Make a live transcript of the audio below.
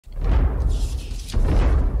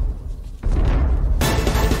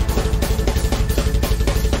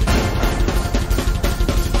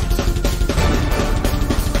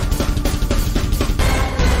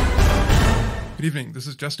This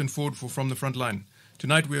is Justin Ford for From the Frontline.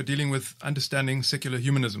 Tonight we are dealing with understanding secular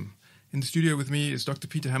humanism. In the studio with me is Dr.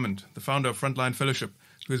 Peter Hammond, the founder of Frontline Fellowship,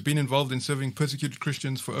 who has been involved in serving persecuted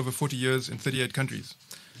Christians for over 40 years in 38 countries.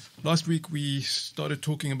 Last week we started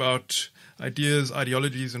talking about ideas,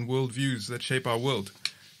 ideologies, and worldviews that shape our world.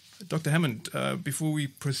 Dr. Hammond, before we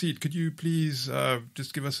proceed, could you please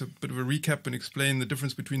just give us a bit of a recap and explain the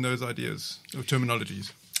difference between those ideas or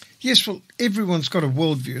terminologies? Yes, well, everyone's got a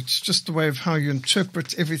worldview. It's just the way of how you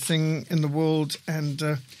interpret everything in the world. And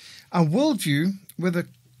our worldview, whether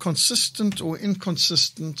consistent or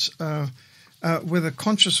inconsistent, whether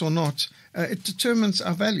conscious or not, it determines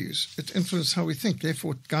our values. It influences how we think.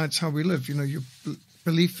 Therefore, it guides how we live. You know, your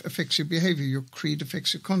belief affects your behavior. Your creed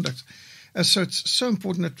affects your conduct. So it's so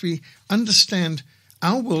important that we understand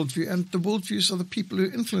our worldview and the worldviews of the people who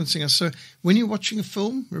are influencing us. So when you're watching a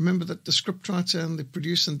film, remember that the scriptwriter and the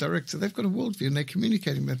producer and director, they've got a worldview and they're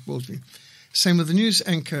communicating that worldview. Same with the news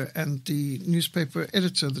anchor and the newspaper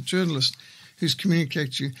editor, the journalist who's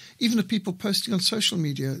communicating to you. Even the people posting on social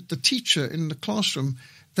media, the teacher in the classroom,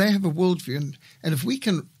 they have a worldview. And if we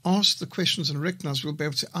can ask the questions and recognize, we'll be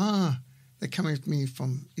able to say, they're coming at me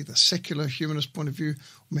from either a secular humanist point of view, or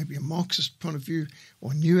maybe a Marxist point of view,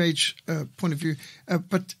 or a New Age point of view.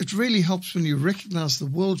 But it really helps when you recognize the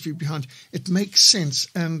worldview behind. It makes sense,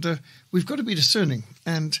 and we've got to be discerning.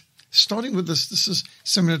 And starting with this is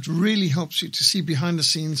something that really helps you to see behind the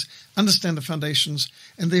scenes, understand the foundations,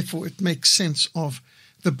 and therefore it makes sense of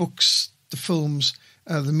the books, the films,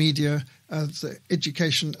 the media, the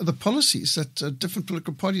education, the policies that different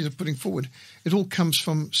political parties are putting forward. It all comes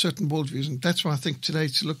from certain worldviews. And that's why I think today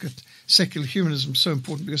to look at secular humanism is so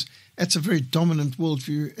important, because that's a very dominant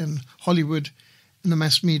worldview in Hollywood, in the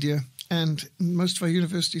mass media, and in most of our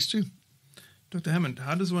universities too. Dr. Hammond,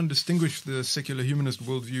 how does one distinguish the secular humanist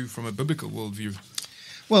worldview from a biblical worldview?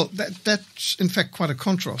 Well, that's in fact quite a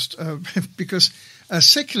contrast, because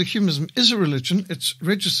secular humanism is a religion. It's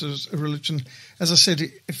registered as a religion. As I said,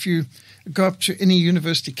 if you go up to any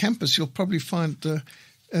university campus, you'll probably find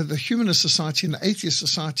the Humanist Society and the Atheist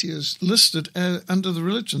Society is listed under the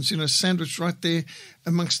religions, sandwiched right there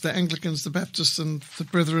amongst the Anglicans, the Baptists, and the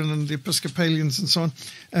Brethren, and the Episcopalians, and so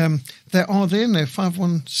on. They are there, and they're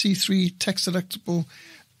 501c3 tax-deductible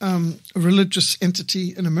religious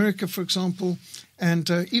entity in America, for example. And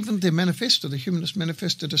even their manifesto, the Humanist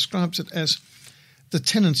Manifesto, describes it as the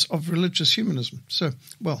tenets of religious humanism. So,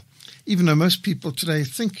 well, even though most people today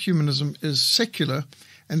think humanism is secular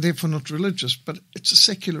and therefore not religious, but it's a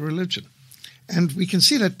secular religion. And we can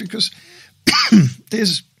see that because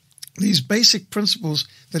there's these basic principles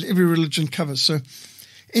that every religion covers. So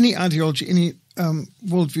any ideology, any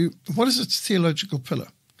worldview, what is its theological pillar?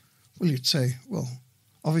 Well, you'd say, well,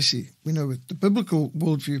 obviously we know what the biblical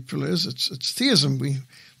worldview pillar is. It's theism.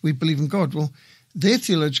 We believe in God. Well, their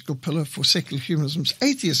theological pillar for secular humanism is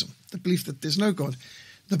atheism, the belief that there's no God.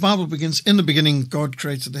 The Bible begins, in the beginning, God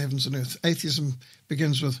created the heavens and earth. Atheism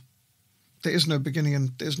begins with, there is no beginning and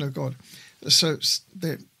there's no God. So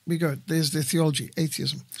there we go. There's their theology,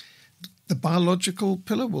 atheism. The biological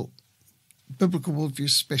pillar, well, biblical worldview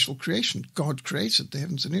is special creation. God created the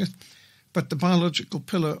heavens and earth. But the biological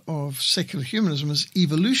pillar of secular humanism is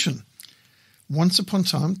evolution. Once upon a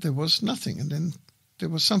time, there was nothing, and then there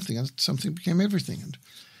was something, and something became everything. And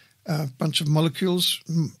a bunch of molecules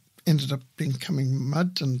ended up becoming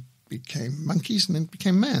mud and became monkeys and then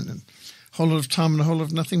became man. And a whole lot of time and a whole lot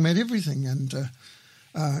of nothing made everything. And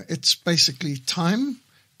it's basically time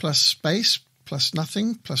plus space plus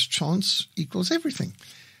nothing plus chance equals everything.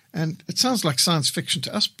 And it sounds like science fiction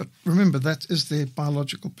to us, but remember, that is their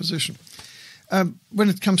biological position. When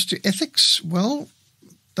it comes to ethics, well,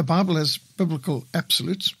 the Bible has biblical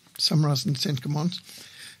absolutes, summarized in the Ten Commandments.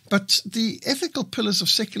 But the ethical pillars of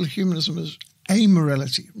secular humanism is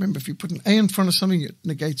amorality. Remember, if you put an A in front of something, it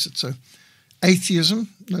negates it. So atheism,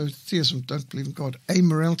 no, theism, don't believe in God.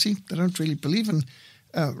 Amorality, they don't really believe in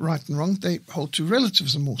right and wrong. They hold to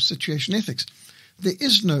relativism or situation ethics. There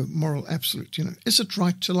is no moral absolute. Is it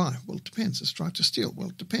right to lie? Well, it depends. Is it right to steal? Well,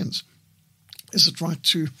 it depends. Is it right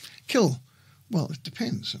to kill? Well, it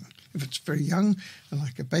depends. If it's very young,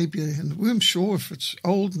 like a baby in the womb, sure. If it's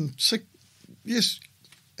old and sick, yes,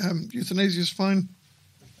 euthanasia is fine.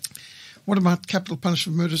 What about capital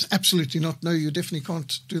punishment murders? Absolutely not. No, you definitely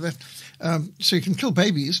can't do that. So you can kill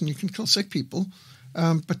babies and you can kill sick people,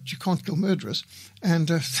 but you can't kill murderers and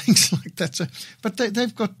things like that. So, but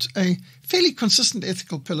they've got a fairly consistent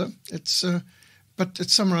ethical pillar. But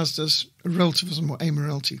it's summarized as relativism or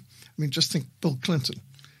amorality. I mean, just think Bill Clinton,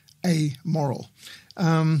 amoral.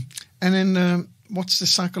 And then what's the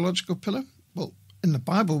psychological pillar? Well, in the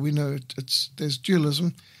Bible we know there's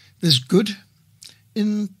dualism. There's good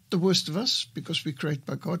in the worst of us because we're created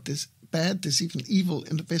by God. There's bad, there's even evil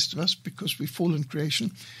in the best of us because we fall in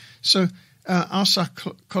creation. So our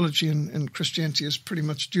psychology in Christianity is pretty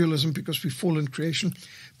much dualism because we fall in creation.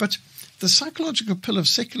 But the psychological pillar of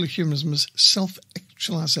secular humanism is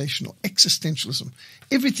self-actualization or existentialism.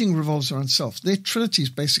 Everything revolves around self. Their trinity is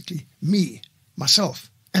basically me, myself,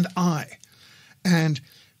 and I. And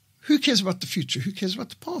who cares about the future? Who cares about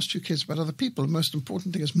the past? Who cares about other people? The most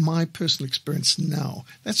important thing is my personal experience now.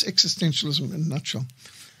 That's existentialism in a nutshell.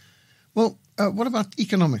 Well, what about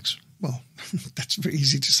economics? Well, that's very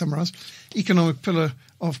easy to summarize. Economic pillar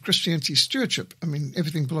of Christianity is stewardship. I mean,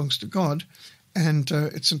 everything belongs to God, and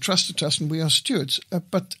it's entrusted to us, and we are stewards.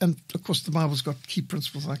 And of course, the Bible's got key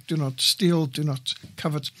principles like do not steal, do not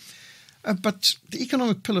covet. But the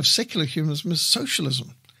economic pillar of secular humanism is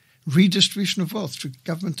socialism, redistribution of wealth through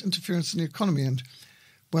government interference in the economy. And,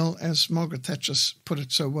 well, as Margaret Thatcher put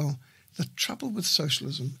it so well, the trouble with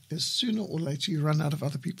socialism is sooner or later you run out of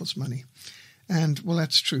other people's money. And, well,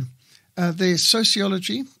 that's true. There's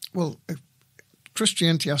sociology. Well,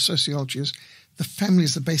 Christianity, our sociology is the family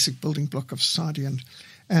is the basic building block of society.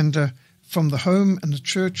 And from the home and the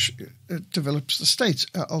church, it develops the state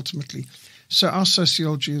ultimately. So our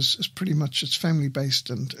sociology is pretty much, it's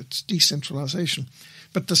family-based and it's decentralization.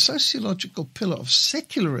 But the sociological pillar of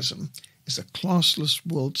secularism is a classless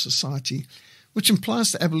world society, which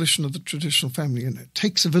implies the abolition of the traditional family. And it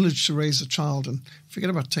takes a village to raise a child, and forget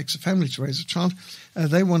about it takes a family to raise a child.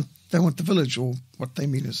 They want the village, or what they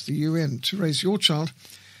mean is the UN, to raise your child.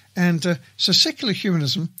 And so secular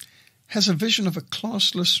humanism has a vision of a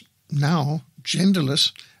classless, now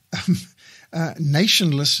genderless,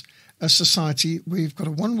 nationless society where you've got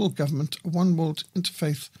a one-world government, a one-world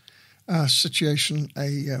interfaith situation,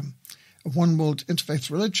 a one-world interfaith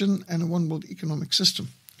religion, and a one-world economic system.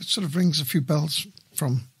 It sort of rings a few bells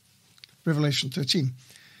from Revelation 13.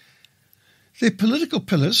 Their political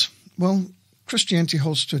pillars, well, Christianity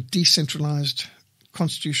holds to a decentralized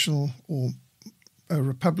constitutional or a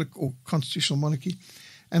republic or constitutional monarchy.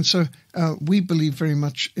 And so we believe very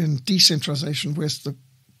much in decentralization, whereas the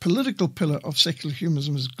political pillar of secular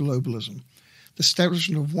humanism is globalism, the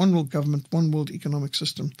establishment of one world government, one world economic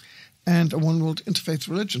system, and a one world interfaith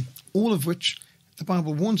religion, all of which the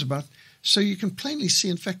Bible warns about. So you can plainly see,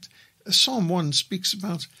 in fact, Psalm 1 speaks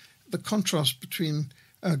about the contrast between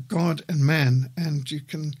God and man, and you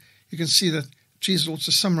can see that Jesus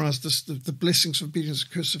also summarized this, the blessings of obedience,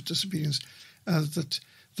 the curse of disobedience, that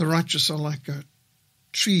the righteous are like a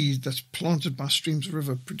tree that's planted by streams of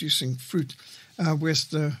river producing fruit, whereas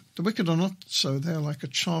the wicked are not so. They're like a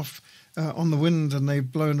chaff on the wind, and they're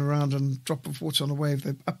blown around, and a drop of water on a wave.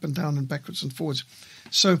 They're up and down and backwards and forwards.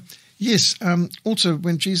 So, yes, also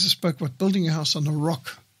when Jesus spoke about building your house on the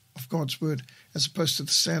rock of God's word as opposed to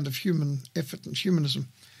the sand of human effort and humanism,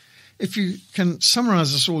 if you can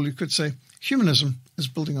summarize this all, you could say humanism is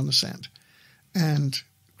building on the sand, and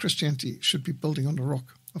Christianity should be building on the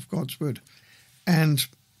rock of God's word. And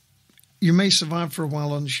you may survive for a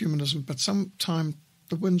while on humanism, but sometime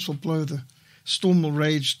the winds will blow, the storm will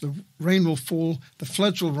rage, the rain will fall, the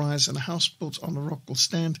floods will rise, and a house built on a rock will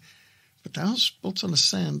stand. But the house built on the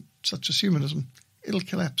sand, such as humanism, it'll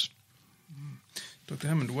collapse. Dr.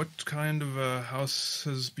 Hammond, what kind of a house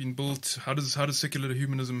has been built? How does secular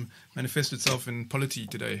humanism manifest itself in polity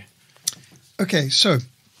today? Okay, so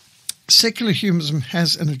secular humanism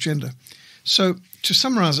has an agenda. So to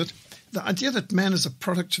summarize it, the idea that man is a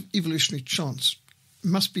product of evolutionary chance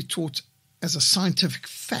must be taught as a scientific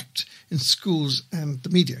fact in schools and the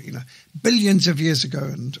media, billions of years ago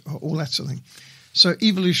and all that sort of thing. So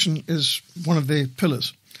evolution is one of their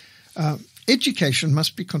pillars. Education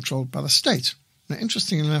must be controlled by the state. Now,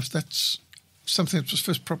 interestingly enough, that's something that was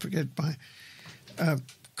first propagated by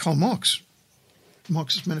Karl Marx,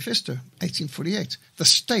 Marxist Manifesto, 1848. The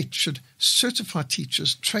state should certify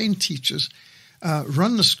teachers, train teachers,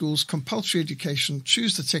 run the schools, compulsory education,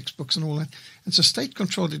 choose the textbooks and all that. And so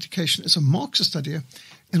state-controlled education is a Marxist idea,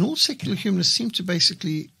 and all secular humanists seem to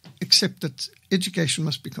basically accept that education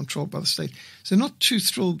must be controlled by the state. So they're not too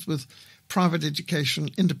thrilled with private education,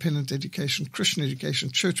 independent education, Christian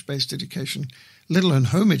education, church-based education, let alone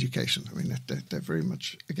home education. I mean, they're very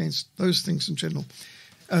much against those things in general.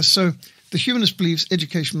 So the humanist believes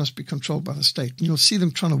education must be controlled by the state. And you'll see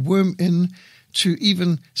them trying to worm in to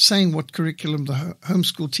even saying what curriculum the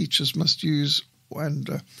homeschool teachers must use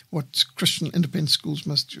and what Christian independent schools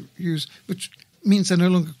must use, which means they're no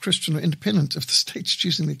longer Christian or independent if the state's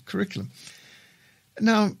choosing the curriculum.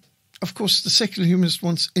 Now, of course, the secular humanist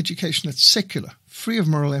wants education that's secular, free of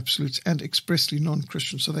moral absolutes, and expressly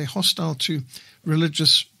non-Christian. So they're hostile to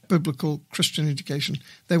religious, biblical, Christian education.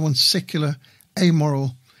 They want secular,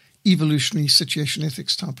 amoral, evolutionary situation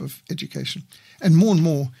ethics type of education. And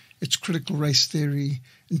more, it's critical race theory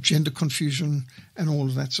and gender confusion and all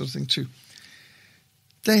of that sort of thing too.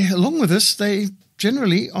 Along with this, they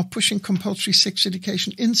generally are pushing compulsory sex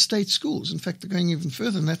education in state schools. In fact, they're going even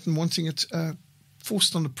further than that and wanting it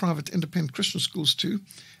forced on the private independent Christian schools too.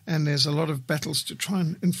 And there's a lot of battles to try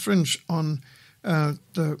and infringe on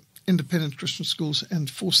the independent Christian schools and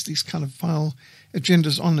force these kind of vile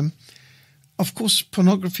agendas on them. Of course,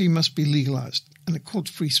 pornography must be legalized, and it's called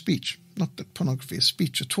free speech. Not that pornography is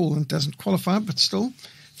speech at all and doesn't qualify, but still.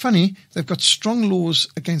 Funny, they've got strong laws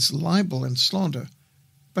against libel and slander.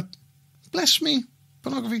 But blasphemy,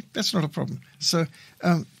 pornography, that's not a problem. So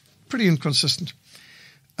pretty inconsistent.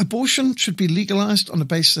 Abortion should be legalized on the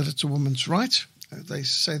basis that it's a woman's right. They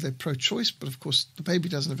say they're pro-choice, but of course the baby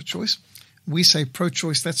doesn't have a choice. We say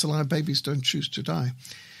pro-choice, that's a lie, babies don't choose to die.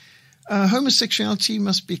 Homosexuality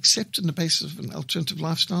must be accepted on the basis of an alternative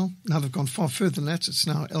lifestyle. Now they've gone far further than that. It's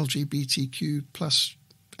now LGBTQ plus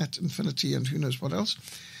at infinity and who knows what else.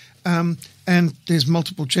 And there's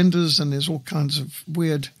multiple genders and there's all kinds of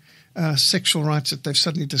weird sexual rights that they've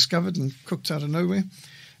suddenly discovered and cooked out of nowhere.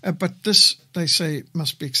 But this, they say,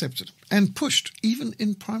 must be accepted and pushed even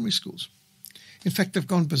in primary schools. In fact, they've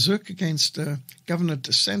gone berserk against Governor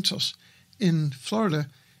DeSantis in Florida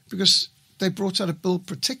because they brought out a bill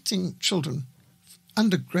protecting children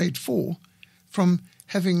under grade 4 from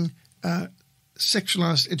having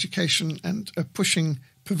sexualized education and pushing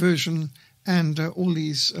perversion and all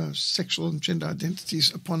these sexual and gender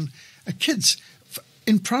identities upon kids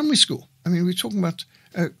in primary school. I mean, we're talking about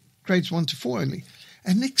grades 1 to 4 only.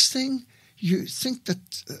 And next thing, you think that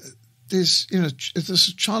there's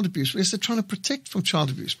child abuse. Yes, they're trying to protect from child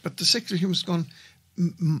abuse, but the secular humanists have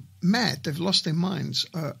gone mad. They've lost their minds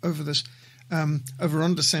over this. Over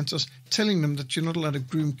on DeSantis, telling them that you're not allowed to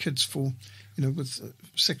groom kids for, with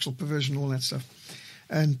sexual perversion, all that stuff,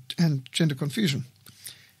 and gender confusion.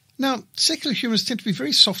 Now, secular humanists tend to be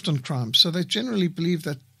very soft on crime, so they generally believe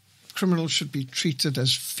that criminals should be treated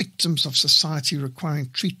as victims of society requiring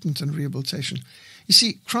treatment and rehabilitation. You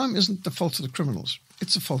see, crime isn't the fault of the criminals.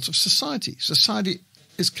 It's the fault of society. Society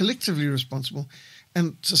is collectively responsible,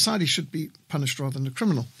 and society should be punished rather than the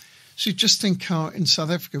criminal. So you just think how in South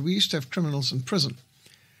Africa we used to have criminals in prison.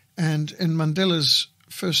 And in Mandela's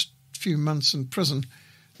first few months in prison,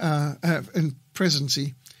 in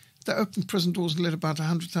presidency, they opened prison doors and let about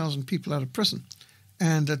 100,000 people out of prison.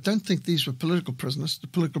 And I don't think these were political prisoners. The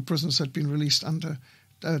political prisoners had been released under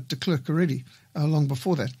de Klerk already, long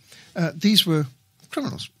before that. These were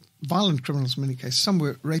criminals, violent criminals in many cases. Some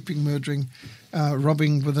were raping, murdering,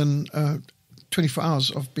 robbing within 24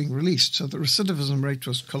 hours of being released. So the recidivism rate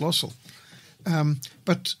was colossal.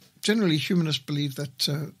 But generally, humanists believe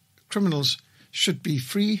that criminals should be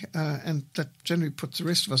free, and that generally puts the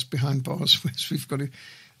rest of us behind bars, whereas we've got to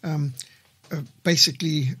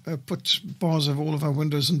basically put bars over all of our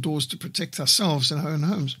windows and doors to protect ourselves in our own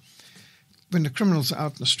homes. When the criminals are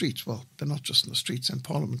out in the streets, well, they're not just in the streets and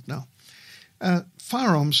Parliament now.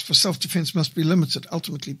 Firearms for self-defense must be limited,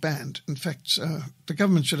 ultimately banned. In fact, the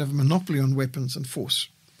government should have a monopoly on weapons and force.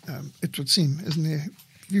 It would seem, isn't their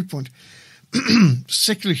viewpoint.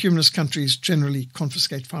 Secular humanist countries generally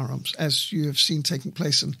confiscate firearms, as you have seen taking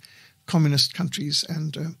place in communist countries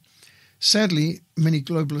and, sadly, many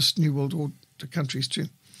globalist New World Order countries too.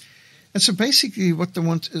 And so basically what they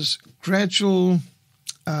want is gradual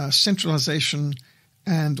centralization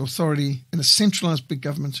and authority in a centralized big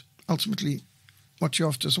government. Ultimately, what you're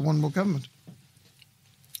after is a one world government.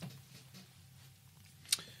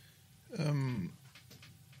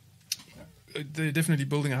 They're definitely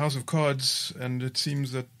building a house of cards, and it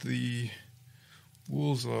seems that the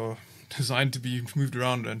walls are designed to be moved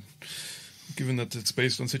around, and given that it's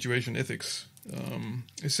based on situation ethics.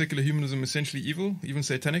 Is secular humanism essentially evil, even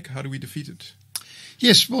satanic? How do we defeat it?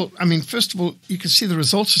 Yes, well, I mean, first of all, you can see the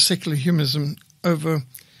results of secular humanism over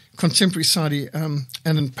contemporary society and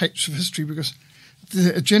in pages of history, because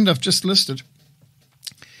the agenda I've just listed,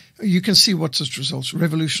 you can see what's its results: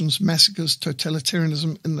 revolutions, massacres,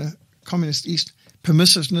 totalitarianism in the communist East,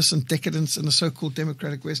 permissiveness and decadence in the so-called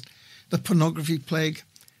democratic West, the pornography plague,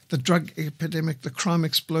 the drug epidemic, the crime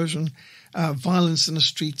explosion, violence in the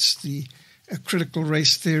streets, the critical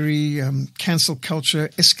race theory, cancel culture,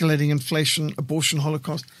 escalating inflation, abortion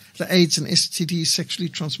holocaust, the AIDS and STD, sexually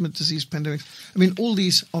transmitted disease pandemics. I mean, all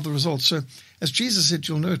these are the results. So, as Jesus said,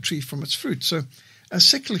 you'll know a tree from its fruit. So,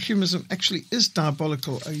 secular humanism actually is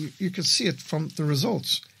diabolical. You can see it from the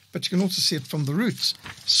results, but you can also see it from the roots.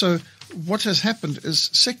 So, what has happened is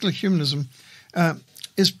secular humanism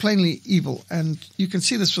is plainly evil, and you can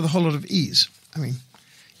see this with a whole lot of ease. I mean,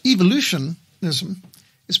 evolution hedonism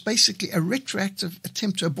is basically a retroactive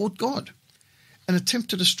attempt to abort God, an attempt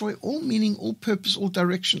to destroy all meaning, all purpose, all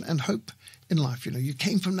direction and hope in life. You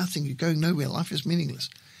came from nothing, you're going nowhere, life is meaningless.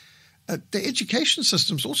 The education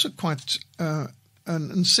system is also quite an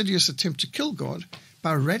insidious attempt to kill God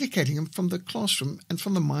by eradicating him from the classroom and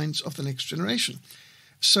from the minds of the next generation.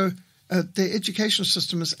 So the educational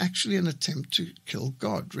system is actually an attempt to kill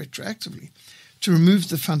God retroactively, to remove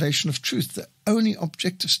the foundation of truth, the only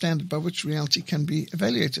objective standard by which reality can be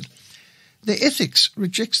evaluated. The ethics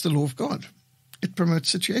rejects the law of God. It promotes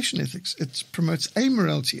situation ethics. It promotes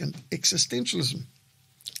amorality and existentialism,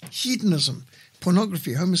 hedonism,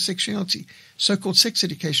 pornography, homosexuality, so-called sex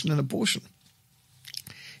education and abortion.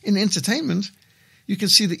 In entertainment, you can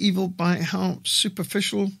see the evil by how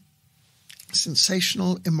superficial,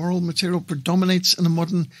 sensational, immoral material predominates in the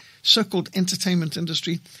modern so-called entertainment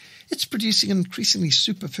industry. It's producing an increasingly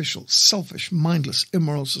superficial, selfish, mindless,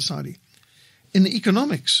 immoral society. In the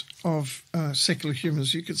economics of secular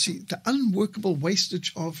humanism, you can see the unworkable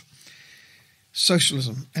wastage of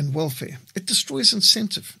socialism and welfare. It destroys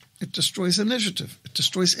incentive. It destroys initiative. It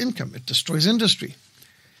destroys income. It destroys industry.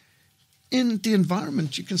 In the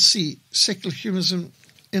environment, you can see secular humanism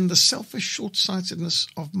in the selfish short-sightedness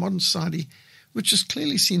of modern society, which is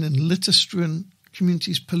clearly seen in litter-strewn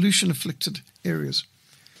communities, pollution-afflicted areas.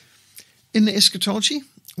 In the eschatology,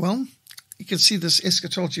 well, you can see this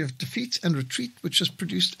eschatology of defeat and retreat, which has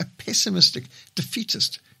produced a pessimistic,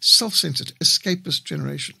 defeatist, self-centered, escapist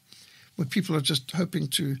generation, where people are just hoping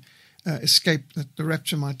to escape, that the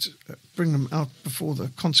rapture might bring them out before the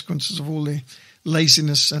consequences of all their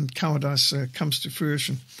laziness and cowardice comes to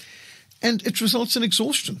fruition. And it results in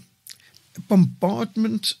exhaustion,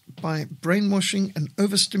 bombardment by brainwashing and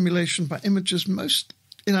overstimulation by images. Most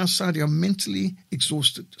in our society are mentally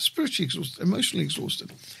exhausted, spiritually exhausted, emotionally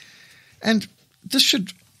exhausted. And this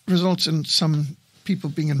should result in some people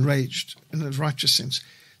being enraged in a righteous sense.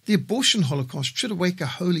 The abortion holocaust should awake a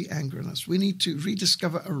holy anger in us. We need to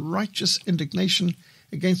rediscover a righteous indignation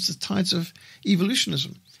against the tides of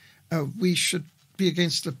evolutionism. We should be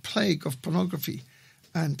against the plague of pornography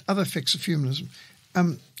and other effects of humanism.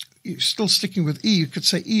 Still sticking with E, you could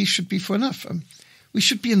say E should be for enough. We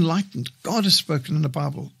should be enlightened. God has spoken in the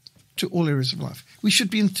Bible to all areas of life. We should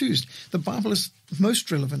be enthused. The Bible is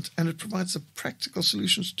most relevant, and it provides the practical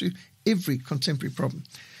solutions to every contemporary problem.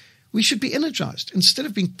 We should be energized. Instead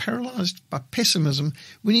of being paralyzed by pessimism,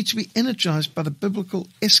 we need to be energized by the biblical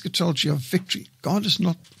eschatology of victory. God is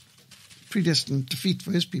not predestined defeat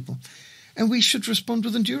for his people. And we should respond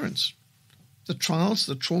with endurance. The trials,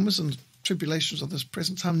 the traumas, and the tribulations of this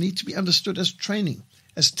present time need to be understood as training,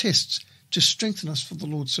 as tests, to strengthen us for the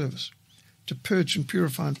Lord's service, to purge and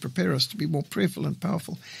purify and prepare us to be more prayerful and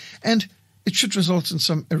powerful. And it should result in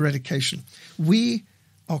some eradication. We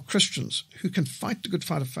are Christians who can fight the good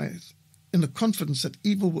fight of faith in the confidence that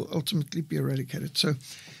evil will ultimately be eradicated. So,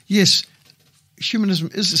 yes, humanism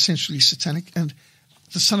is essentially satanic, and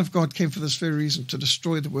the Son of God came for this very reason, to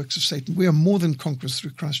destroy the works of Satan. We are more than conquerors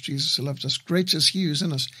through Christ Jesus who loved us. Greater is he who is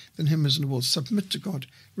in us than him who is in the world. Submit to God.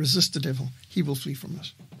 Resist the devil. He will flee from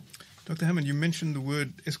us. Dr. Hammond, you mentioned the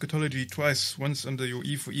word eschatology twice, once under your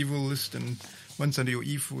E for evil list and once under your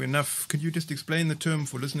E for enough. Could you just explain the term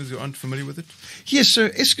for listeners who aren't familiar with it? Yes, so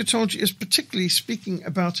eschatology is particularly speaking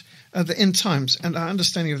about the end times and our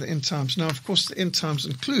understanding of the end times. Now, of course, the end times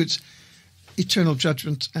includes eternal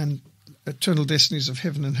judgment and eternal destinies of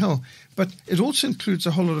heaven and hell, but it also includes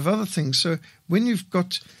a whole lot of other things. So when you've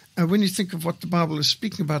got, when you think of what the Bible is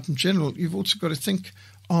speaking about in general, you've also got to think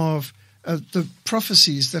of the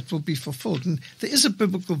prophecies that will be fulfilled. And there is a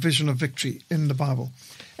biblical vision of victory in the Bible.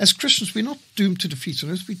 As Christians, we're not doomed to defeat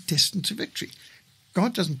on earth, we're destined to victory.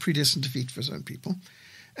 God doesn't predestine defeat for his own people.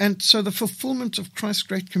 And so the fulfillment of Christ's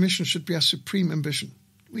Great Commission should be our supreme ambition.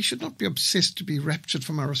 We should not be obsessed to be raptured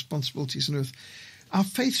from our responsibilities on earth. Our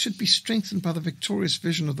faith should be strengthened by the victorious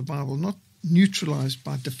vision of the Bible, not neutralized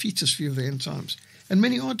by defeatist view of the end times. And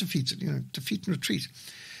many are defeated, defeat and retreat.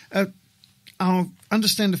 Our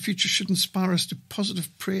understanding of the future should inspire us to positive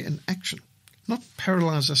prayer and action, not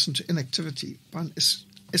paralyze us into inactivity by an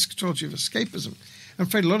eschatology of escapism. I'm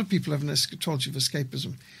afraid a lot of people have an eschatology of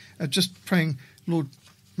escapism, just praying, Lord,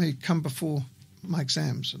 may you come before my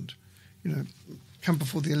exams and, come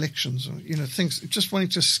before the elections or, things, just wanting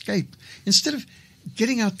to escape. Instead of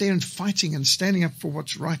getting out there and fighting and standing up for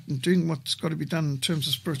what's right and doing what's got to be done in terms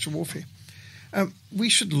of spiritual warfare. We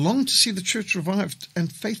should long to see the church revived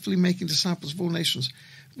and faithfully making disciples of all nations.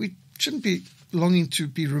 We shouldn't be longing to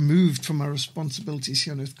be removed from our responsibilities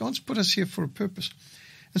here on earth. God's put us here for a purpose.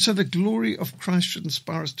 And so the glory of Christ should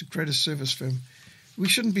inspire us to greater service for him. We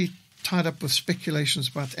shouldn't be tied up with speculations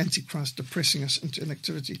about Antichrist depressing us into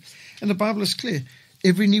inactivity. And the Bible is clear.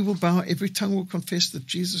 Every knee will bow, every tongue will confess that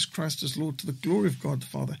Jesus Christ is Lord, to the glory of God the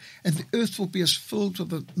Father. And the earth will be as filled with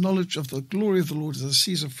the knowledge of the glory of the Lord as the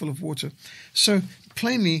seas are full of water. So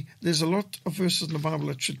plainly, there's a lot of verses in the Bible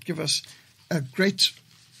that should give us a great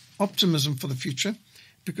optimism for the future,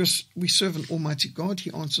 because we serve an almighty God.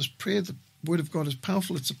 He answers prayer. The Word of God is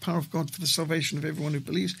powerful. It's the power of God for the salvation of everyone who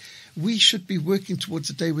believes. We should be working towards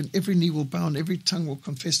a day when every knee will bow and every tongue will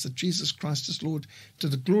confess that Jesus Christ is Lord, to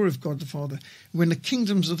the glory of God the Father, when the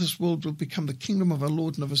kingdoms of this world will become the kingdom of our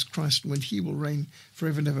Lord and of his Christ, and when he will reign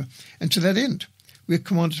forever and ever. And to that end, we are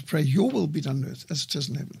commanded to pray, your will be done on earth as it is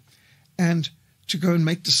in heaven, and to go and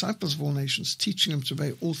make disciples of all nations, teaching them to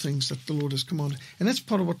obey all things that the Lord has commanded. And that's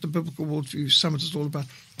part of what the Biblical Worldview Summit is all about,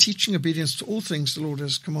 teaching obedience to all things the Lord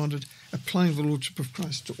has commanded, applying the Lordship of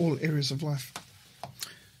Christ to all areas of life.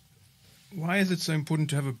 Why is it so important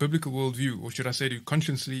to have a biblical worldview, or should I say to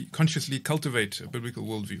consciously cultivate a biblical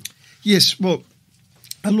worldview? Yes, well,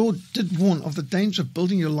 our Lord did warn of the danger of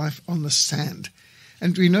building your life on the sand.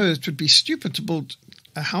 And we know it would be stupid to build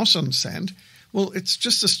a house on sand. Well, it's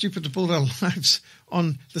just as stupid to build our lives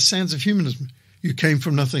on the sands of humanism. You came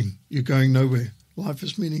from nothing. You're going nowhere. Life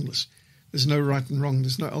is meaningless. There's no right and wrong.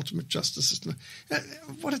 There's no ultimate justice.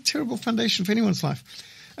 What a terrible foundation for anyone's life.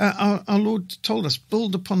 Our Lord told us,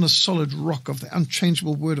 build upon the solid rock of the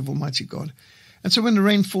unchangeable word of Almighty God. And so when the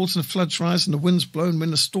rain falls and the floods rise and the winds blow and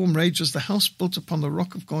when the storm rages, the house built upon the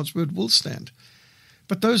rock of God's word will stand.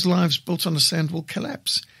 But those lives built on the sand will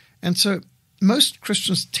collapse. And so most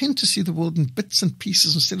Christians tend to see the world in bits and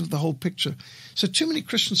pieces instead of the whole picture. So too many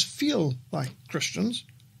Christians feel like Christians,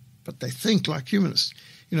 but they think like humanists.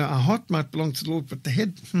 You know, our heart might belong to the Lord, but the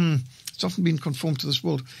head, it's often been conformed to this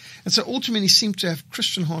world. And so all too many seem to have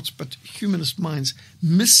Christian hearts but humanist minds,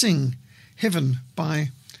 missing heaven by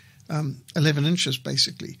 11 inches,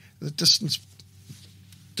 basically, the distance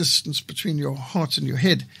between your heart and your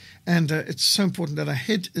head. And it's so important that our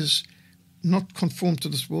head is not conformed to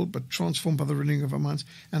this world, but transformed by the renewing of our minds.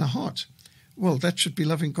 And our heart, well, that should be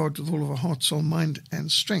loving God with all of our heart, soul, mind, and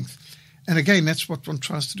strength. And again, that's what one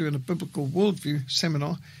tries to do in a biblical worldview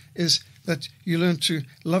seminar, is that you learn to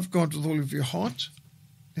love God with all of your heart,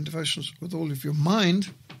 in devotions with all of your mind,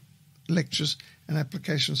 lectures and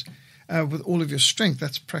applications, with all of your strength,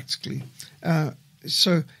 that's practically.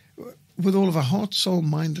 So with all of our heart, soul,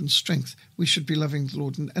 mind, and strength, we should be loving the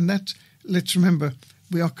Lord. And that, let's remember,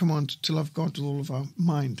 we are commanded to love God with all of our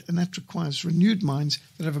mind, and that requires renewed minds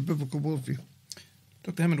that have a biblical worldview.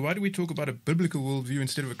 Dr. Hammond, why do we talk about a biblical worldview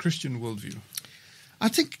instead of a Christian worldview? I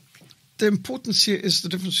think the importance here is the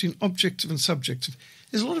difference between objective and subjective.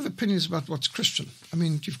 There's a lot of opinions about what's Christian. I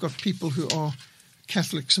mean, you've got people who are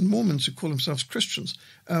Catholics and Mormons who call themselves Christians.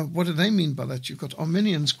 What do they mean by that? You've got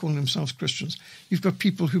Arminians calling themselves Christians. You've got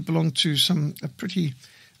people who belong to some pretty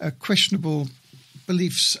questionable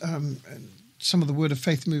beliefs, some of the word of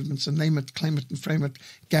faith movements, and name it, claim it, and frame it,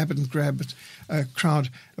 gab it and grab it, crowd,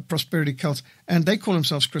 a prosperity cult, and they call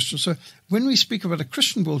themselves Christians. So when we speak about a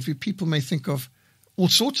Christian worldview, people may think of all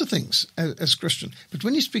sorts of things as Christian. But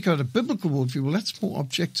when you speak about a biblical worldview, well, that's more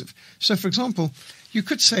objective. So, for example, you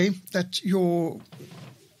could say that your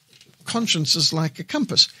conscience is like a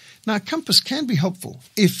compass. Now, a compass can be helpful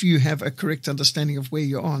if you have a correct understanding of where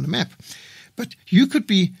you are on the map. But you could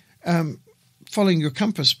be following your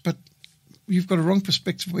compass, but you've got a wrong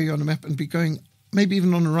perspective where you're on the map and be going maybe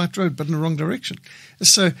even on the right road, but in the wrong direction.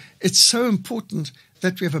 So it's so important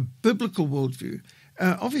that we have a biblical worldview.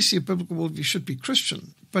 Obviously, a biblical worldview should be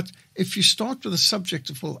Christian, but if you start with a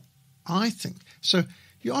subjective, well, I think. So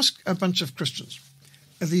you ask a bunch of Christians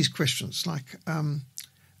these questions like,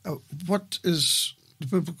 what is the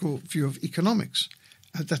biblical view of economics?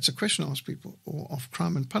 That's a question I ask people, or of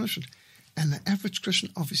crime and punishment. And the average Christian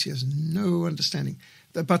obviously has no understanding.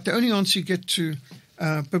 But the only answer you get to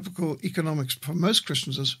biblical economics for most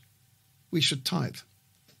Christians is, we should tithe.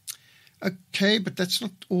 Okay, but that's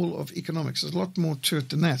not all of economics. There's a lot more to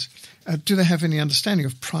it than that. Do they have any understanding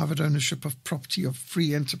of private ownership of property, of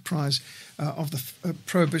free enterprise, of the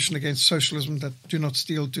prohibition against socialism, that do not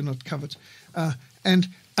steal, do not covet, and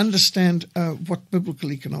understand what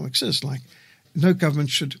biblical economics is? Like, no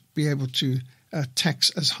government should be able to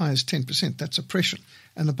tax as high as 10%. That's oppression.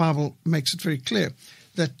 And the Bible makes it very clear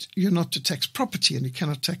that you're not to tax property, and you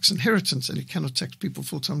cannot tax inheritance, and you cannot tax people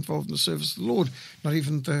full-time involved in the service of the Lord, not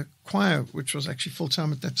even the choir, which was actually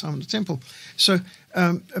full-time at that time in the temple. So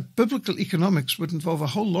biblical economics would involve a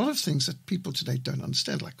whole lot of things that people today don't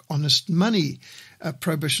understand, like honest money,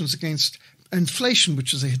 prohibitions against inflation,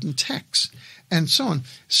 which is a hidden tax, and so on.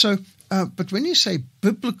 So, but when you say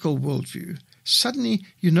biblical worldview, suddenly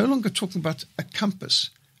you're no longer talking about a compass,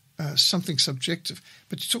 something subjective,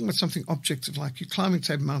 but you're talking about something objective, like you're climbing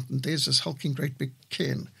Table Mountain, there's this hulking great big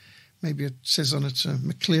cairn. Maybe it says on it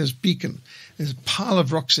McClear's beacon. There's a pile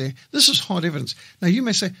of rocks there. This is hard evidence. Now you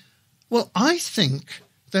may say, well, I think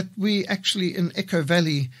that we actually in Echo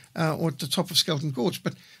Valley or at the top of Skeleton Gorge,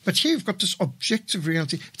 but here you've got this objective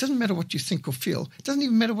reality. It doesn't matter what you think or feel. It doesn't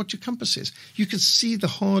even matter what your compass says. You can see the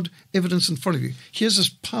hard evidence in front of you. Here's this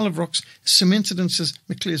pile of rocks cemented and says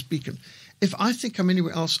McClear's beacon. If I think I'm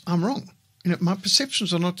anywhere else, I'm wrong. My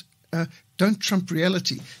perceptions are not don't trump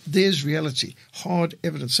reality. There's reality, hard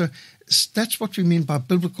evidence. So that's what we mean by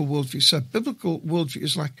biblical worldview. So biblical worldview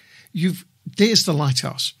is like there's the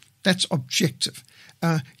lighthouse. That's objective.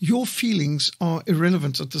 Your feelings are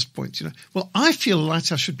irrelevant at this point. Well, I feel a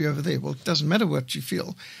lighthouse should be over there. Well, it doesn't matter what you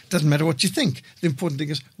feel. It doesn't matter what you think. The important thing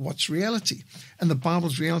is what's reality. And the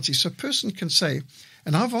Bible's reality. So a person can say,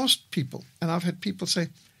 and I've asked people, and I've had people say,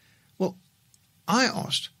 well, I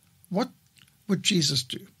asked, what would Jesus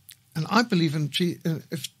do? And I believe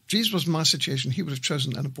if Jesus was in my situation, he would have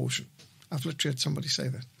chosen an abortion. I've literally had somebody say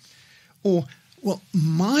that. Or, well,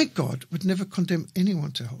 my God would never condemn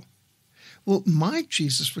anyone to hell. Well, my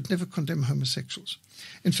Jesus would never condemn homosexuals.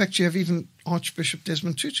 In fact, you have even Archbishop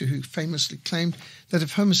Desmond Tutu, who famously claimed that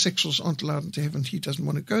if homosexuals aren't allowed into heaven, he doesn't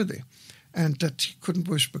want to go there, and that he couldn't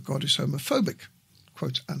worship a God who's homophobic,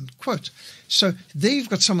 quote unquote. So there you've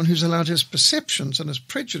got someone who's allowed his perceptions and his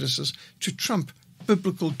prejudices to trump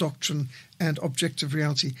biblical doctrine and objective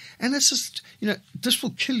reality. And it's just, this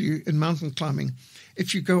will kill you in mountain climbing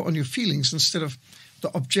if you go on your feelings instead of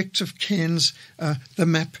the objective cairns, the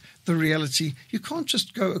map, the reality. You can't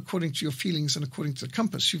just go according to your feelings and according to the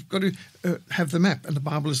compass. You've got to have the map, and the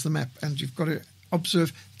Bible is the map, and you've got to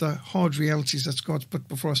observe the hard realities that God's put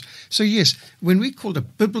before us. So yes, when we called a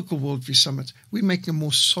biblical worldview summit, we're making a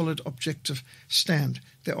more solid objective stand.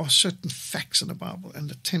 There are certain facts in the Bible and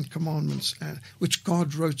the 10 Commandments, which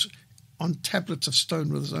God wrote on tablets of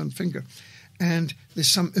stone with his own finger. And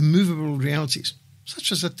there's some immovable realities,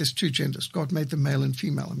 such as that there's two genders. God made them male and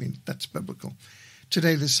female. I mean, that's biblical.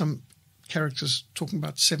 Today there's some characters talking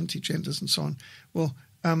about 70 genders and so on. Well,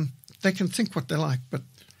 they can think what they like, but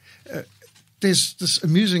there's this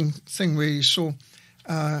amusing thing where you saw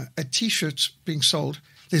a T-shirt being sold.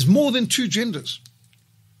 There's more than 2 genders.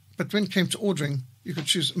 But when it came to ordering, you could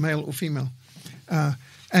choose male or female.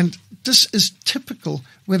 And this is typical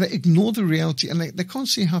where they ignore the reality, and they can't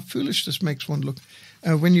see how foolish this makes one look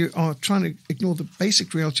when you are trying to ignore the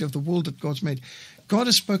basic reality of the world that God's made. God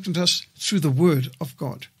has spoken to us through the Word of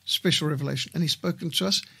God, special revelation, and he's spoken to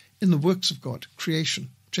us in the works of God, creation,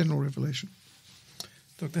 general revelation.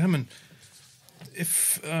 Dr. Hammond,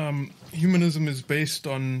 if humanism is based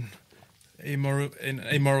on an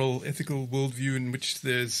amoral, ethical worldview in which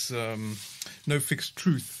there's no fixed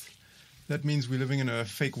truth, that means we're living in a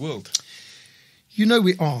fake world.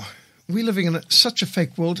 We are. We're living in such a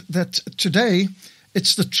fake world that today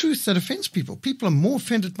it's the truth that offends people. People are more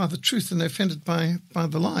offended by the truth than they're offended by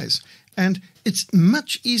the lies. And it's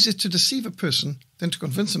much easier to deceive a person than to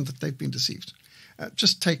convince them that they've been deceived.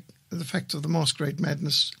 Just take the fact of the masquerade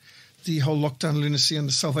madness, the whole lockdown lunacy and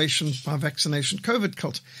the salvation by vaccination COVID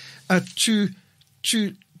cult.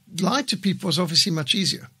 To lie to people is obviously much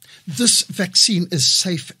easier. This vaccine is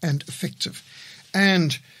safe and effective.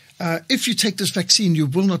 And if you take this vaccine, you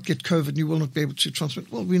will not get COVID and you will not be able to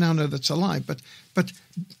transmit. Well, we now know that's a lie, but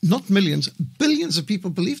not millions, billions of people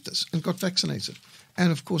believed this and got vaccinated.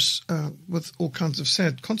 And, of course, with all kinds of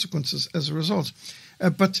sad consequences as a result.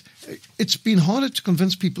 But it's been harder to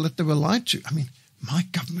convince people that they were lied to. I mean, my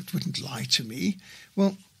government wouldn't lie to me.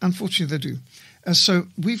 Well, unfortunately, they do. So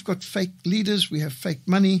we've got fake leaders, we have fake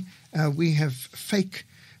money, we have fake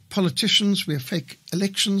politicians, we have fake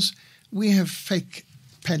elections, we have fake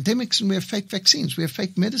pandemics, and we have fake vaccines, we have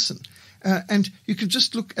fake medicine. And you can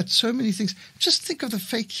just look at so many things. Just think of the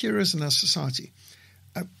fake heroes in our society.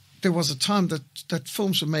 There was a time that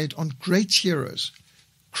films were made on great heroes,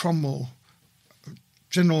 Cromwell,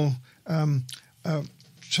 General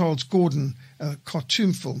Charles Gordon,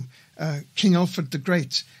 cartoon film, King Alfred the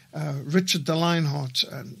Great, Richard the Lionheart,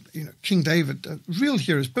 King David, real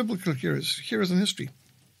heroes, biblical heroes, heroes in history.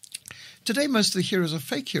 Today, most of the heroes are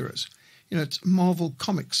fake heroes. It's Marvel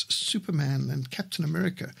Comics, Superman and Captain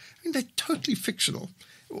America. I mean, they're totally fictional.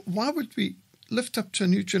 Why would we lift up to a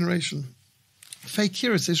new generation fake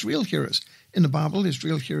heroes? There's real heroes in the Bible. There's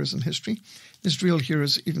real heroes in history. There's real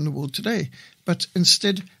heroes even in the world today. But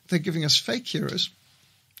instead, they're giving us fake heroes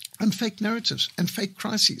and fake narratives and fake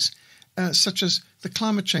crises. such as the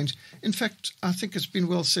climate change. In fact, I think it's been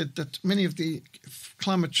well said that many of the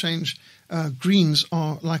climate change greens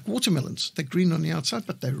are like watermelons. They're green on the outside,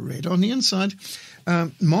 but they're red on the inside.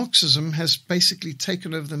 Marxism has basically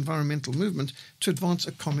taken over the environmental movement to advance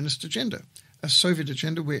a communist agenda, a Soviet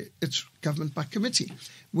agenda where it's government by committee,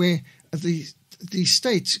 where the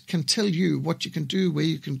state can tell you what you can do, where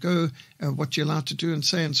you can go, what you're allowed to do and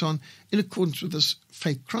say and so on, in accordance with this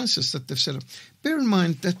fake crisis that they've set up. Bear in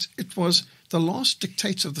mind that it was the last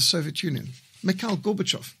dictator of the Soviet Union, Mikhail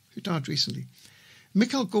Gorbachev, who died recently.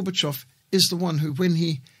 Mikhail Gorbachev is the one who, when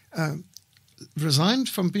he resigned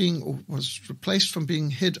from being, or was replaced from being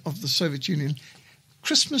head of the Soviet Union,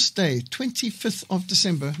 Christmas Day, 25th of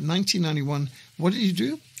December, 1991, what did he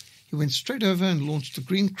do? He went straight over and launched the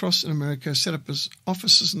Green Cross in America, set up his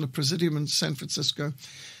offices in the Presidium in San Francisco.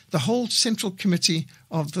 The whole Central Committee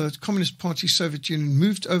of the Communist Party Soviet Union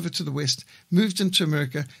moved over to the West, moved into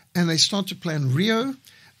America, and they started to plan Rio,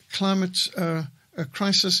 climate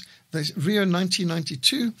crisis, Rio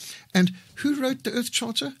 1992. And who wrote the Earth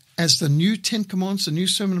Charter as the new 10 Commands, the new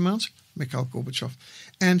Sermon on the Mount? Mikhail Gorbachev.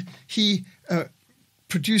 And he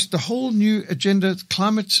produced the whole new agenda,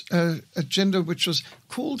 climate agenda, which was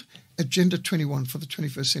called Agenda 21 for the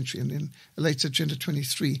 21st century, and then later Agenda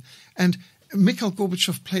 23. And Mikhail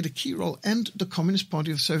Gorbachev played a key role, and the Communist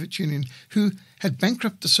Party of the Soviet Union, who had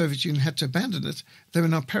bankrupted the Soviet Union, had to abandon it. They were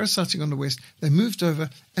now parasiting on the West. They moved over,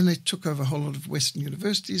 and they took over a whole lot of Western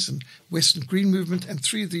universities and Western Green Movement, and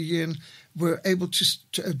through the year were able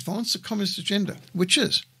to advance the communist agenda, which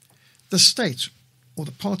is the state or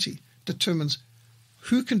the party determines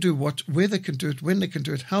who can do what, where they can do it, when they can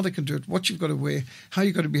do it, how they can do it, what you've got to wear, how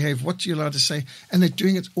you've got to behave, what you're allowed to say. And they're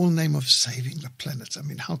doing it all in the name of saving the planet. I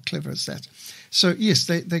mean, how clever is that? So, yes,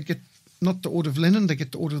 they get not the Order of Lenin, they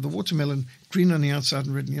get the Order of the Watermelon, green on the outside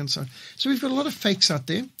and red on the inside. So we've got a lot of fakes out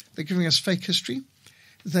there. They're giving us fake history.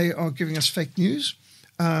 They are giving us fake news.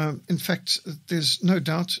 In fact, there's no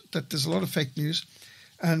doubt that there's a lot of fake news.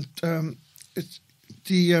 And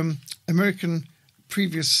the American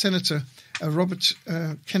previous senator, Robert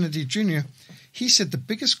Kennedy Jr., he said the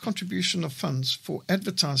biggest contribution of funds for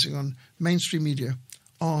advertising on mainstream media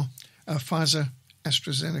are Pfizer,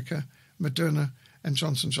 AstraZeneca, Moderna, and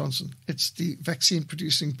Johnson & Johnson. It's the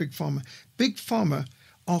vaccine-producing Big Pharma. Big Pharma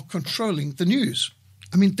are controlling the news.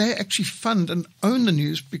 I mean, they actually fund and own the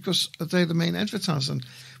news because they're the main advertiser.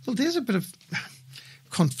 Well, there's a bit of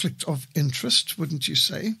conflict of interest, wouldn't you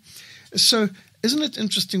say? So isn't it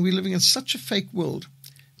interesting we're living in such a fake world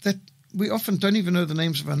that we often don't even know the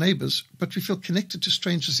names of our neighbors, but we feel connected to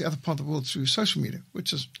strangers the other part of the world through social media,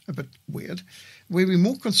 which is a bit weird, where we're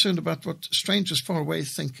more concerned about what strangers far away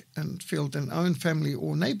think and feel than our own family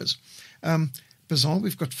or neighbors. Bizarre,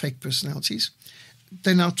 we've got fake personalities.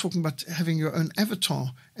 They're now talking about having your own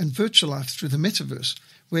avatar and virtual life through the metaverse,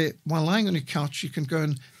 where while lying on your couch, you can go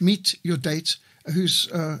and meet your date, who's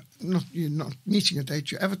you're not meeting a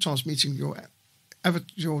date, your avatar's meeting your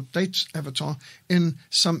date's avatar in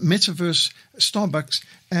some metaverse Starbucks,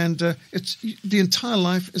 and it's the entire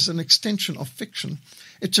life is an extension of fiction.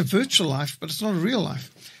 It's a virtual life, but it's not a real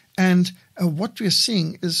life. And what we're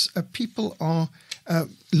seeing is people are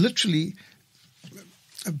literally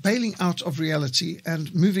bailing out of reality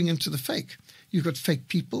and moving into the fake. You've got fake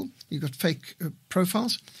people, you've got fake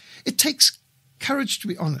profiles. It takes courage to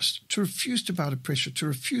be honest, to refuse to bow to pressure, to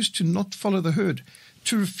refuse to not follow the herd,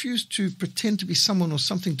 to refuse to pretend to be someone or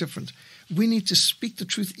something different. We need to speak the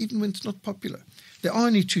truth even when it's not popular. There are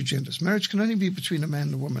only two genders. Marriage can only be between a man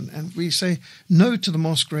and a woman. And we say no to the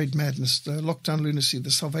masquerade madness, the lockdown lunacy,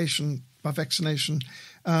 the salvation by vaccination,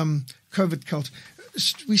 COVID cult.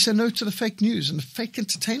 We say no to the fake news and the fake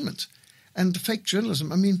entertainment and the fake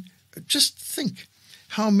journalism. I mean, just think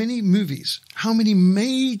how many movies, how many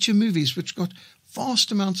major movies which got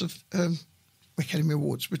vast amounts of Academy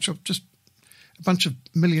Awards, which are just a bunch of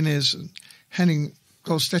millionaires handing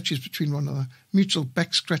gold statues between one another, mutual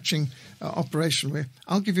back-scratching operation where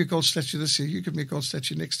I'll give you a gold statue this year, you give me a gold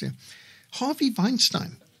statue next year. Harvey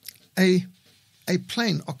Weinstein, a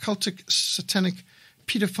plain, occultic, satanic,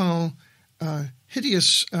 pedophile,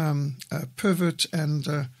 hideous pervert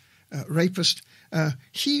and rapist,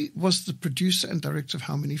 he was the producer and director of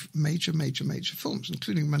how many major films,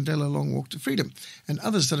 including Mandela Long Walk to Freedom and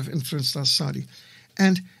others that have influenced our society.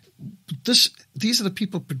 And these are the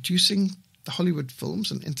people producing the Hollywood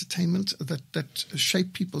films and entertainment that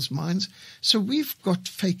shape people's minds. So we've got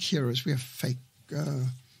fake heroes, we have fake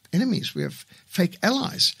enemies, we have fake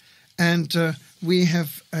allies, and we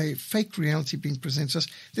have a fake reality being presented to us.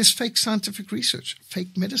 There's fake scientific research,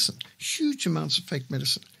 fake medicine, huge amounts of fake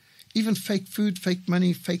medicine. even fake food, fake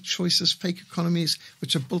money, fake choices, fake economies,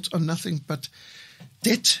 which are built on nothing but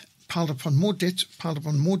debt, piled upon more debt, piled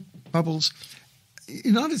upon more bubbles. The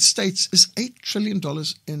United States is $8 trillion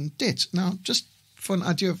in debt. Now, just for an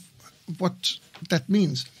idea of what that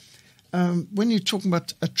means, when you're talking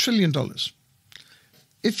about $1 trillion,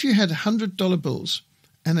 if you had $100 bills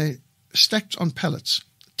and they stacked on pallets,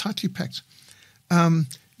 tightly packed,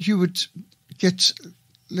 you would get,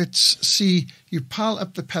 let's see, you pile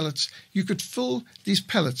up the pallets. You could fill these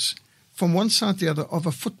pallets from one side to the other of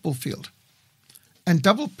a football field and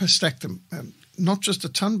double stack them, not just a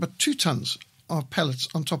ton, but 2 tons of pallets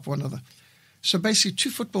on top of one another. So basically 2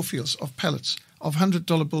 football fields of pallets of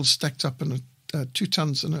 $100 bills stacked up in 2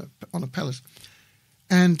 tons on a pallet.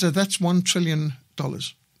 And that's $1 trillion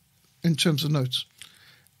in terms of notes.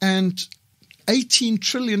 And $18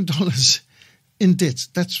 trillion in debt.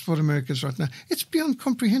 That's what America is right now. It's beyond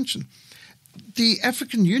comprehension. The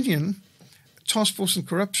African Union Task Force on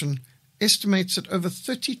Corruption estimates that over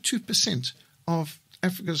 32% of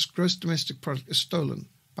Africa's gross domestic product is stolen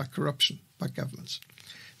by corruption, by governments.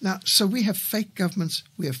 Now, so we have fake governments,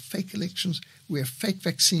 we have fake elections, we have fake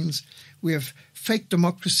vaccines, we have fake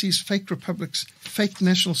democracies, fake republics, fake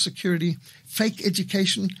national security, fake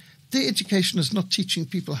education. Their education is not teaching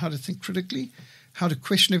people how to think critically, how to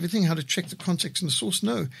question everything, how to check the context and the source.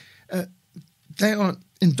 No, they are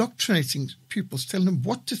indoctrinating pupils, telling them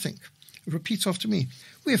what to think. Repeat after me.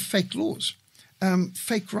 We have fake laws,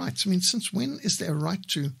 fake rights. I mean, since when is there a right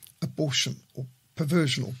to abortion or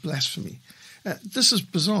perversion or blasphemy? This is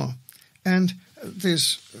bizarre. And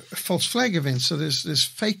there's false flag events. So there's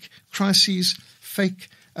fake crises, fake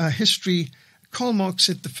history. Karl Marx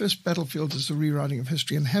said the first battlefield is the rewriting of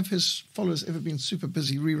history. And have his followers ever been super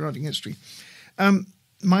busy rewriting history?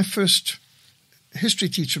 My first history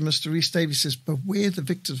teacher, Mr. Rhys Davies, says, beware the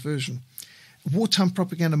victor's version. Wartime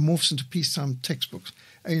propaganda morphs into peacetime textbooks.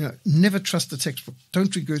 Never trust the textbook.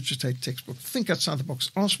 Don't regurgitate textbook. Think outside the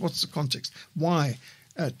box. Ask what's the context. Why?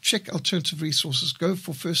 Check alternative resources. Go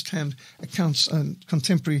for first-hand accounts and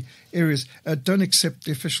contemporary areas. Don't accept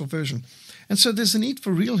the official version. And so there's a need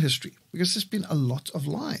for real history because there's been a lot of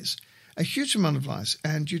lies, a huge amount of lies.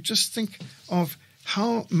 And you just think of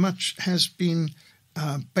how much has been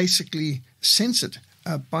basically censored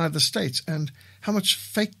by the state and how much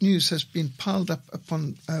fake news has been piled up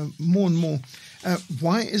upon more and more.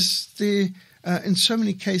 Why is there, in so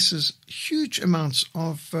many cases, huge amounts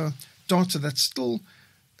of data that's still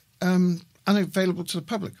unavailable to the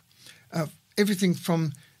public? Everything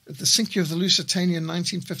from the sinking of the Lusitania in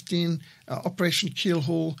 1915, Operation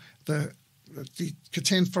Keelhaul, the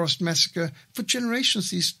Catane Forest Massacre. For generations,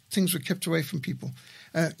 these things were kept away from people.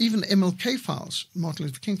 Even MLK files, Martin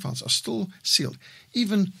Luther King files, are still sealed.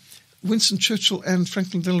 Even Winston Churchill and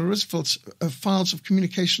Franklin Delano Roosevelt's files of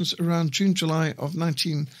communications around June, July of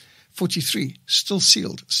 1943, still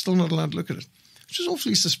sealed, still not allowed to look at it, which is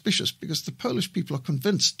awfully suspicious because the Polish people are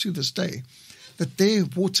convinced to this day that their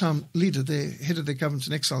wartime leader, their head of their government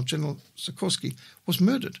in exile, General Sikorski, was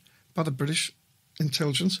murdered by the British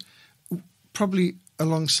intelligence, probably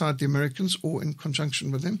alongside the Americans or in conjunction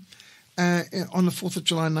with them, on the 4th of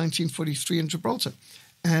July 1943 in Gibraltar.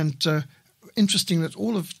 And interesting that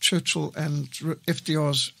all of Churchill and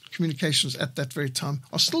FDR's communications at that very time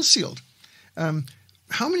are still sealed.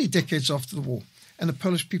 How many decades after the war? And the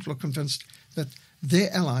Polish people are convinced that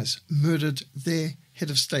their allies murdered their head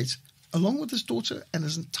of state, along with his daughter and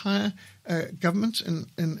his entire government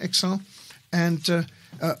in exile, and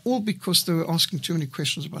all because they were asking too many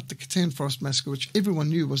questions about the Catane Forest Massacre, which everyone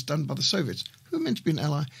knew was done by the Soviets, who were meant to be an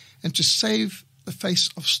ally, and to save the face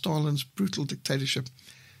of Stalin's brutal dictatorship.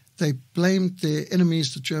 They blamed their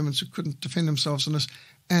enemies, the Germans, who couldn't defend themselves in this,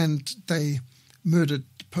 and they murdered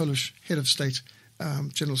the Polish head of state,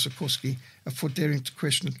 General Sikorski, for daring to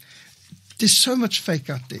question it. There's so much fake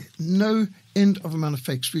out there, no end of amount of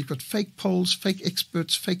fakes. We've got fake polls, fake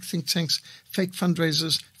experts, fake think tanks, fake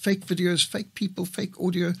fundraisers, fake videos, fake people, fake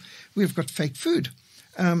audio. We've got fake food.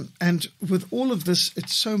 And with all of this,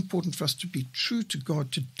 it's so important for us to be true to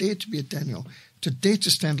God, to dare to be a Daniel, to dare to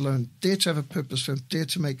stand alone, dare to have a purpose for him, dare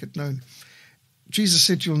to make it known. Jesus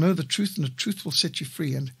said, you'll know the truth and the truth will set you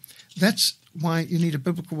free. And that's why you need a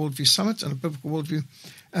Biblical Worldview Summit and a Biblical Worldview,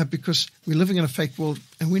 because we're living in a fake world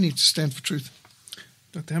and we need to stand for truth.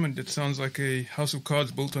 Dr. Hammond, it sounds like a house of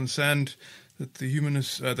cards built on sand that the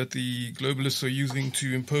humanists, that the globalists are using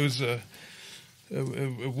to impose a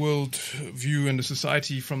world view and a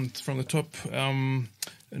society from the top. And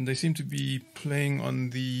they seem to be playing on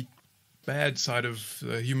the bad side of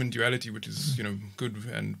human duality, which is, good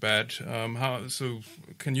and bad. So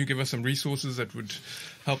can you give us some resources that would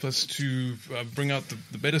help us to bring out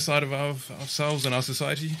the better side of ourselves and our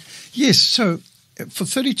society? Yes. So for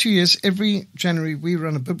 32 years, every January, we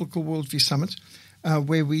run a Biblical Worldview Summit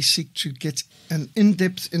where we seek to get an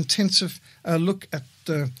in-depth, intensive look at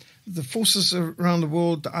the forces around the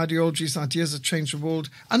world, the ideologies, the ideas that change the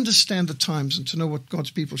world, understand the times and to know what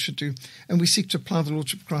God's people should do. And we seek to apply the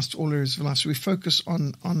Lordship of Christ to all areas of life. So we focus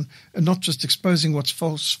on not just exposing what's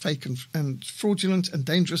false, fake, and fraudulent and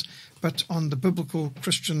dangerous, but on the biblical,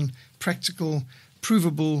 Christian, practical,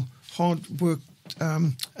 provable, hard work,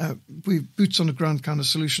 boots on the ground kind of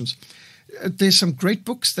solutions. There's some great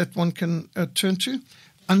books that one can turn to.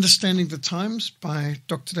 Understanding the Times by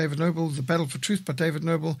Dr. David Noble, The Battle for Truth by David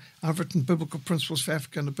Noble. I've written Biblical Principles for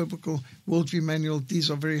Africa and a Biblical Worldview Manual. These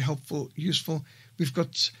are very helpful, useful. We've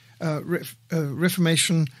got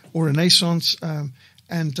Reformation or Renaissance, and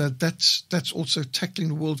that's also tackling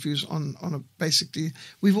the worldviews on a basically.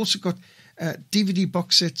 We've also got DVD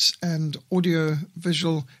box sets and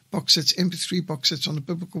audio-visual box sets, MP3 box sets on the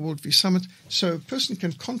Biblical Worldview Summit. So a person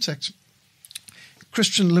can contact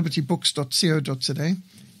christianlibertybooks.co.za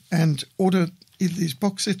and order either these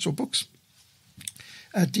box sets or books,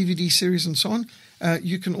 DVD series and so on.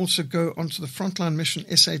 You can also go onto the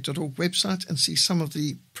Frontline-Episode website and see some of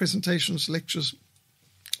the presentations, lectures,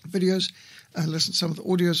 videos, listen to some of the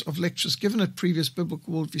audios of lectures given at previous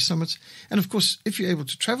Biblical Worldview Summits. And of course, if you're able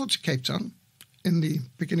to travel to Cape Town in the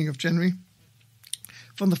beginning of January,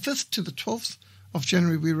 from the 5th to the 12th of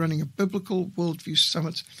January, we're running a Biblical Worldview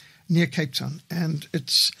Summit near Cape Town, and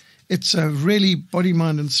it's a really body,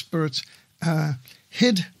 mind, and spirit,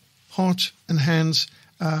 head, heart, and hands,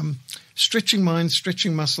 stretching mind,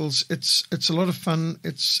 stretching muscles. It's a lot of fun.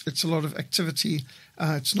 It's a lot of activity.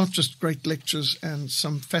 It's not just great lectures and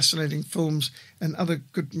some fascinating films and other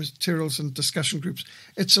good materials and discussion groups.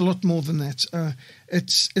 It's a lot more than that.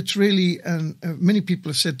 It's really, many people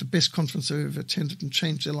have said, the best conference they've ever attended and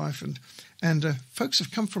changed their life, and folks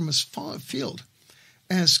have come from as far afield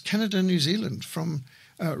as Canada and New Zealand, from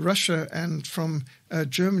Russia and from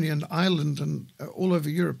Germany and Ireland and all over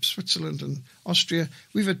Europe, Switzerland and Austria.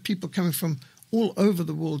 We've had people coming from all over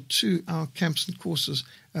the world to our camps and courses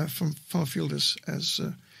from far afield as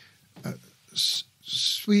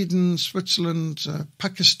Sweden, Switzerland,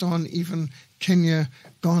 Pakistan, even Kenya,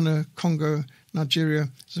 Ghana, Congo, Nigeria,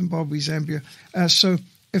 Zimbabwe, Zambia. So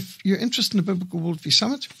if you're interested in the Biblical Worldview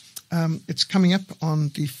Summit, it's coming up on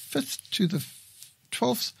the 5th to the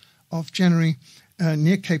 12th of January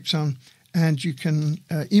near Cape Town, and you can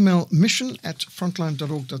email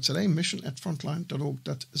mission@frontline.org.za,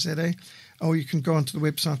 mission@frontline.org.za, or you can go onto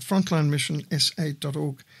the website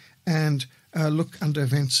frontlinemissionsa.org and look under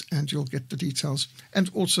events, and you'll get the details. And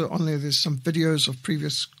also on there's some videos of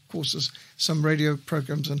previous courses, some radio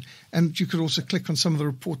programs, and you could also click on some of the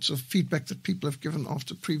reports of feedback that people have given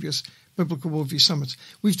after previous Biblical Worldview Summits.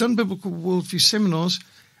 We've done Biblical Worldview seminars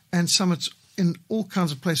and summits in all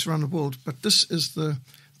kinds of places around the world, but this is the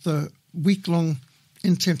week-long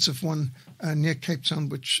intensive one near Cape Town,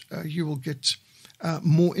 which you will get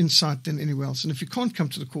more insight than anywhere else. And if you can't come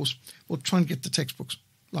to the course, we'll try and get the textbooks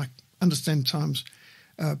like Understand Times,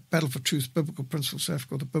 Battle for Truth, Biblical Principles for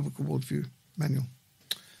Africa, or the Biblical Worldview Manual.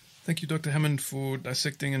 Thank you, Dr. Hammond, for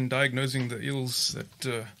dissecting and diagnosing the ills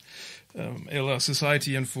that ail our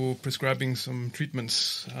society and for prescribing some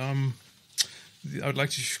treatments. I would like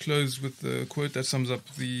to close with the quote that sums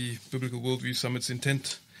up the Biblical Worldview Summit's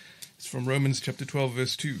intent. It's from Romans chapter 12,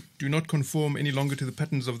 verse 2. Do not conform any longer to the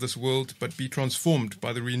patterns of this world, but be transformed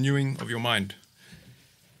by the renewing of your mind.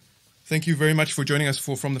 Thank you very much for joining us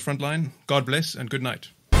for From the Frontline. God bless and good night.